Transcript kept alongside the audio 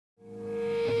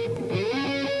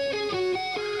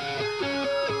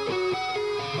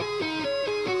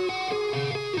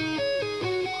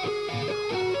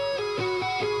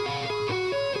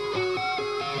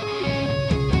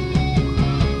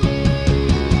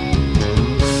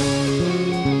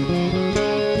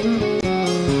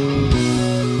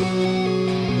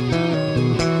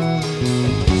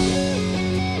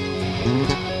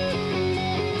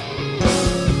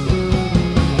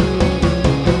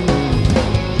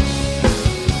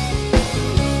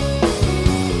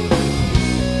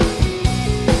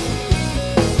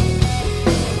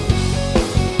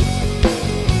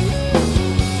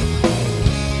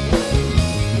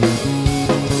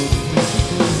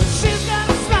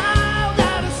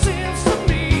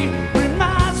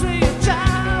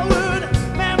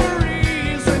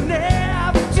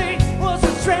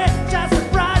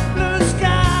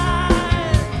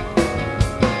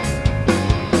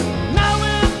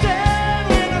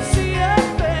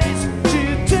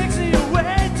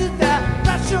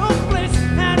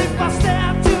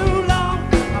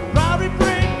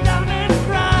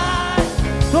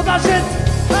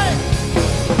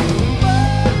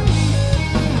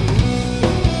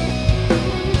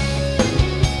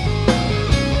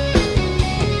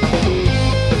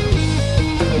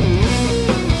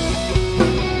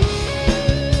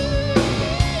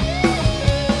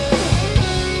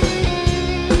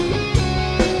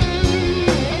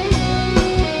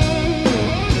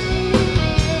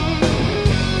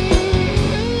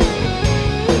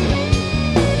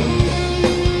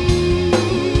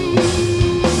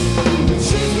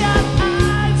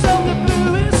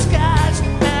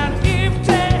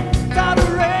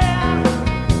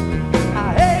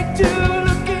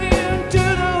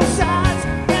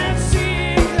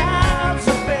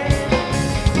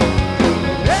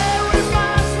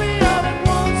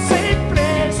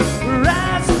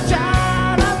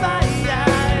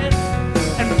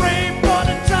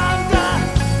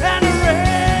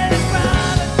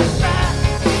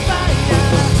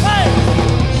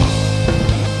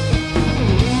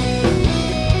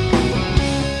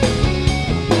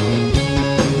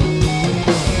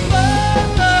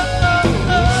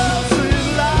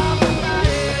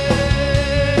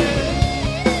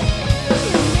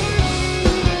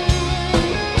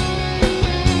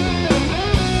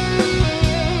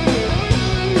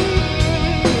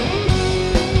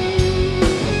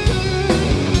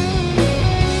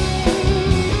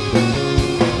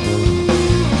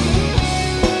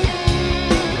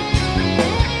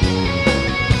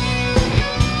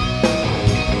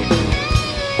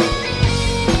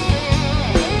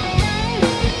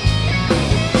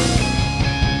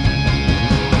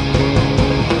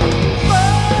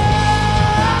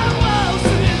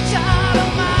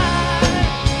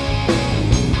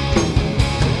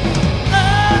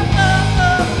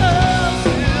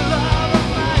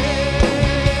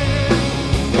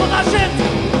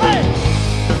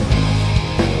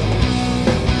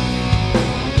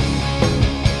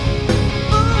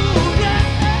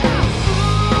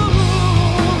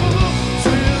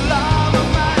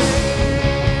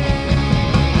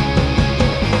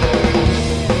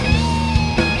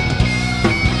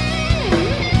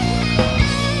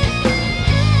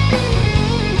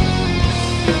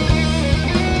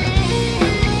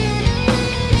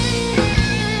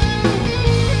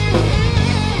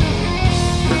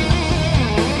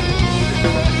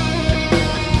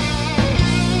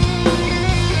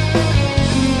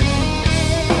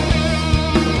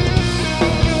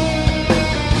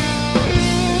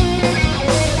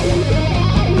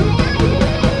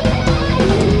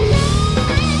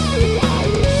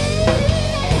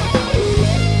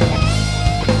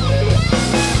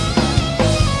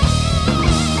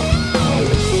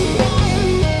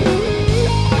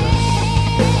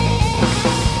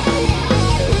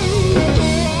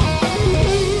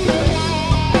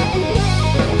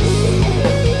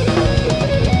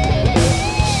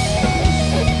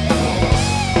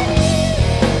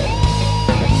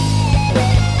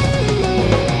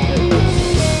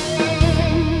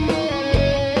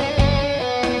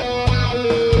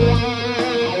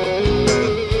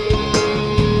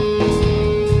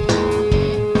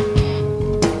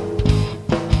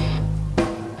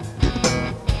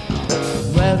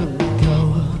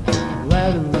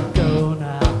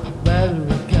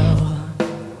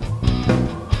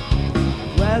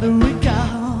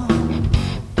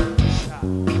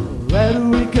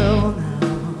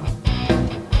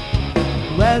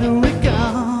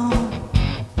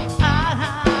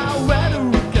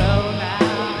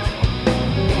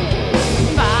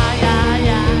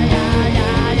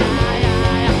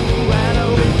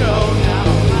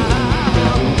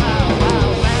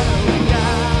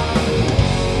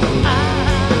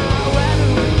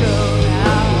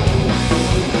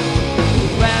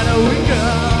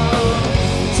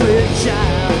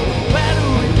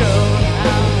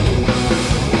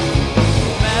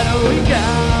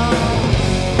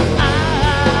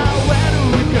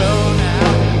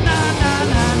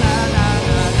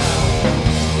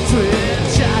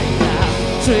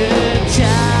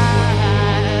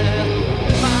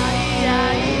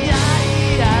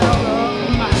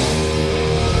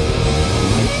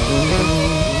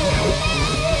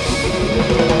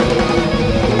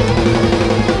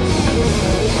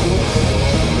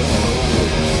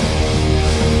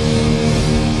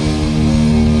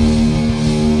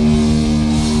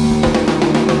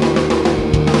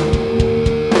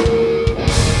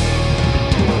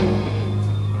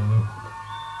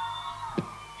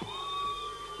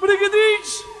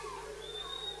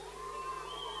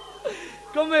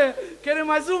Querem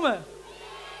mais uma?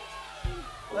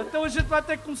 Então a gente vai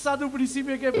ter que começar do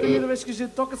princípio, que é a primeira vez que a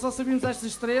gente toca, só sabíamos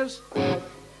estas três.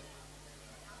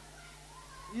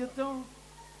 E então,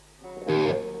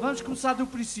 vamos começar do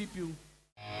princípio.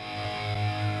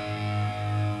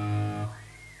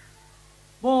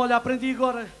 Bom, olha, aprendi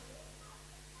agora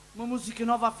uma música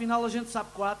nova, afinal a gente sabe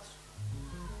 4.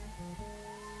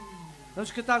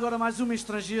 Vamos cantar agora mais uma em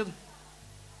estrangeiro.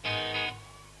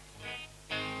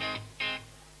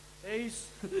 É isso.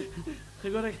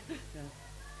 Agora,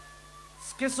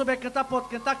 se quem souber cantar pode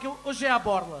cantar, que hoje é a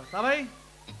borla, está bem?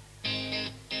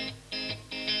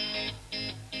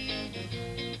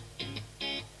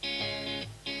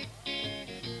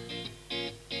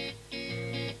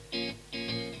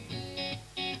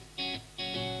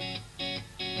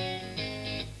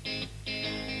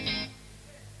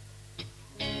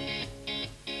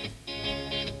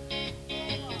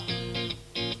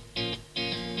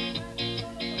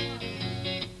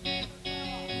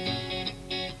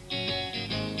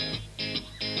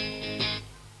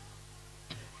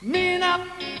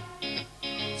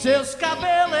 Seus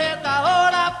cabelos é da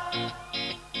hora,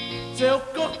 seu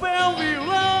corpo é um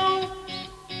violão,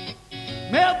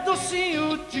 meu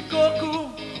docinho de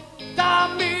coco tá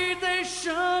me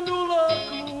deixando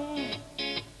louco.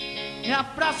 Minha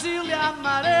Brasília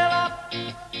amarela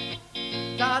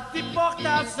tá de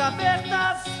portas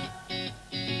abertas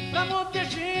pra muita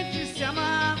gente se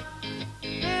amar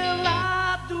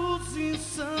pelados e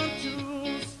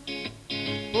santos,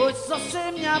 pois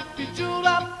você minha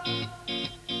pitula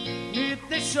me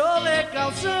deixou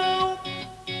legalzão.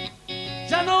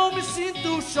 Já não me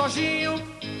sinto Jorginho,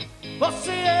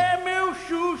 você é meu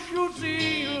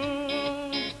chuchuzinho.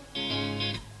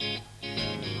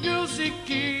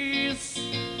 Music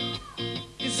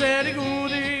is very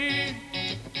good.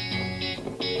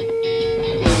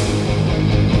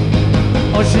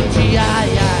 Hoje em dia, ai,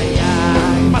 ai,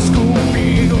 ai, mas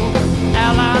comigo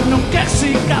ela não quer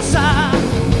se casar.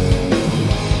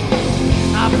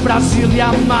 Na Brasília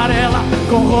amarela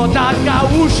com roda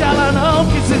gaúcha ela não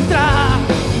quis entrar.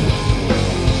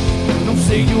 Não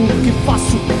sei o que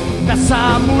faço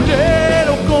dessa mulher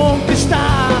eu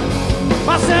conquistar,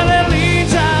 mas ela é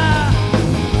linda,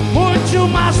 muito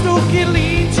mais do que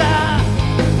linda,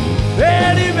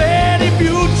 very, very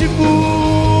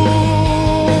beautiful.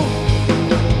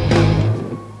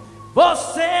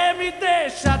 Você me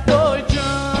deixa doidão.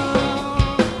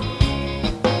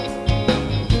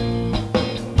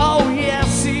 Oh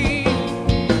yes,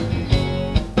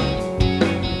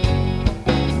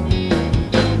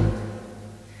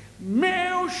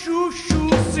 meu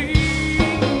chuchuzinho.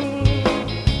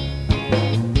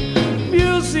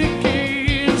 Music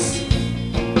is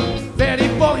very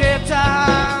porreta.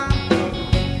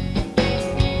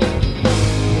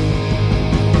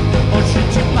 Hoje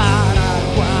de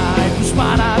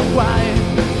Paraguai,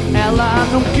 ela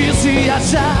não quis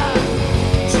viajar.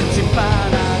 De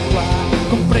Paraguai,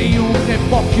 comprei um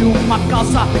reboque, uma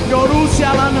calça Yorúcia,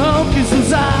 ela não quis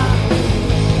usar.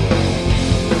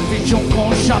 Vídeo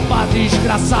com chapa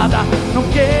desgraçada, não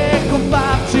quer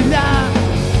compartilhar.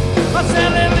 Mas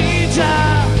ela é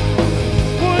linda,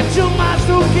 muito mais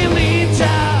do que linda,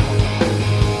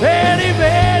 very,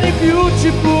 very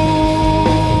beautiful.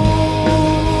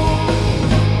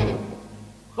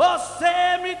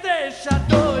 Você me deixa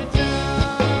doidão.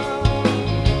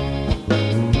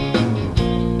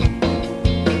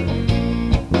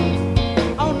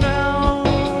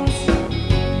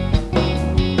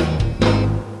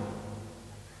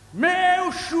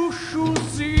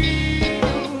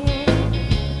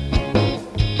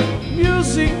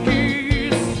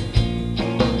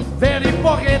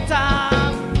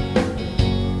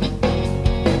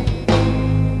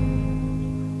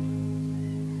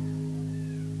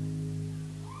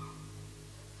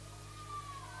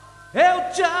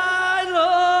 I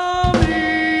love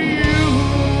you.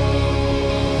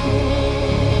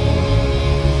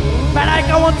 But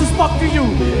I want to speak to you.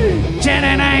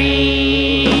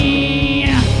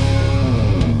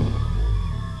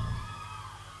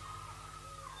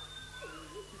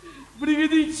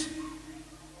 Brigadinhos.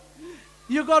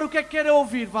 E agora o que é que querem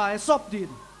ouvir? Vá, é só pedir.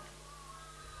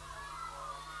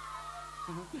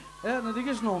 Não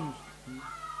digas nomes.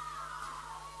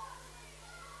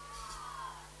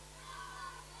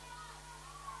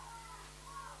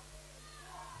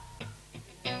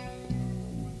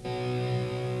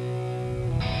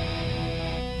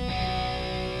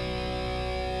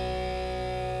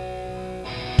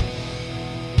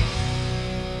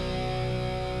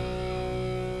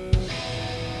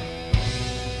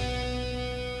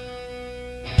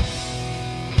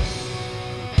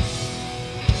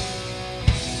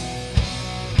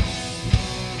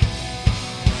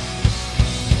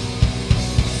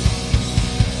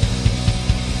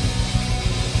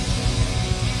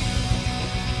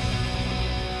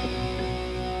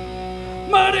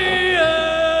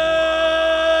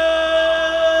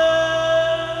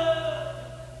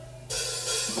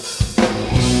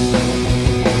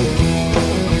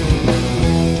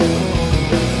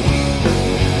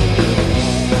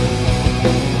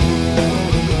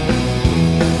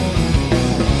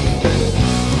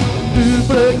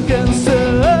 Bragança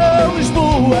a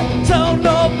Lisboa são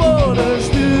 9 horas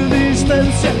de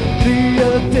distância.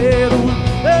 Queria ter um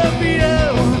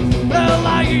avião para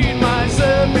lá ir mais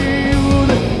a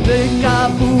miúdo. Dei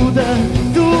cabo da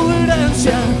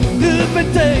tolerância,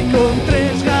 rebentei com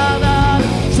 3 radares.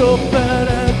 Só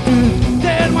para te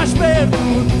ter mais perto,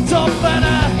 só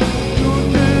para tu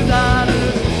te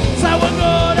dares. Saio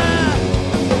agora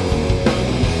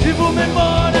e vou-me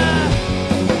embora.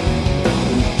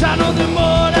 Já não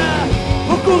demora,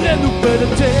 vou correndo para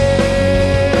ti.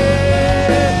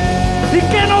 E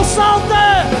quem não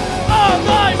salta, 1,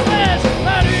 2, 3,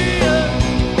 Maria.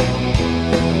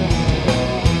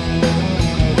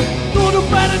 Tudo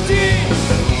para ti.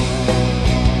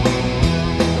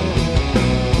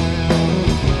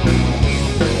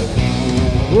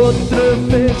 Outra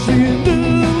vez vim de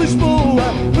Lisboa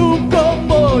num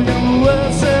comboio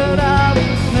acelerado.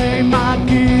 Nem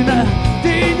máquina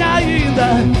tinha ainda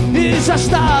e já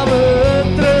estava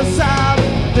atrasado.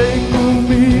 Tem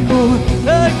comigo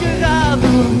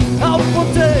agarrado ao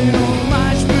ponteiro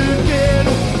mais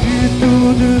pequeno. E tu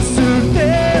de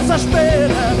certeza à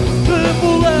espera,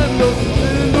 rebolando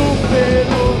no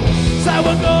pelo. Saio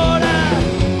agora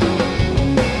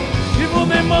e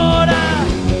vou-me embora.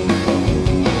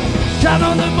 Já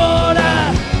não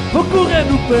demora, vou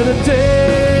correndo para ti.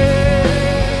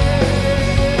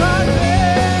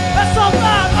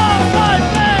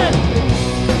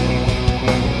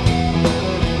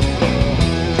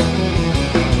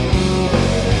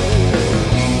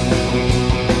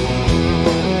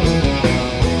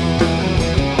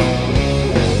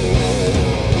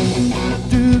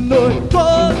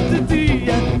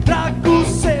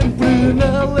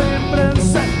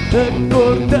 A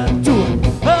cor da tua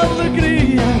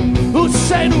alegria, o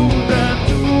cheiro da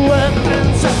tua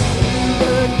trança.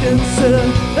 Bragança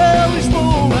a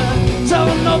Lisboa são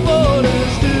 9 horas.